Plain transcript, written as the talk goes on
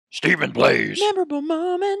Stephen Blaze. Memorable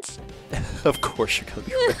moments. Of course you're gonna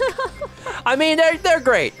be Rick. I mean, they're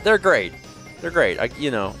great. They're great. They're great. I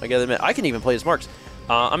gotta admit, I can even play as Marks.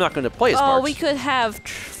 I'm not going to play as Marks. Oh, we could have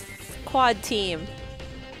quad team.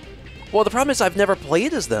 Well, the problem is I've never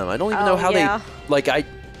played as them. I don't even know how they... Like,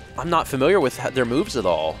 I'm not familiar with their moves at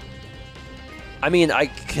all. I mean, I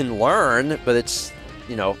can learn, but it's,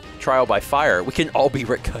 you know, trial by fire. We can all be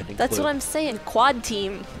Rick, Kine, and That's Clue. what I'm saying. Quad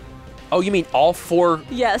team. Oh, you mean all 4?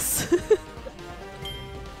 Yes.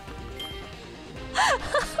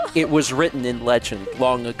 It was written in legend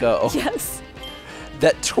long ago. Yes.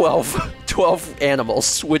 That 12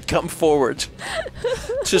 animals would come forward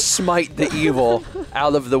to smite the evil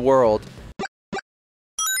out of the world.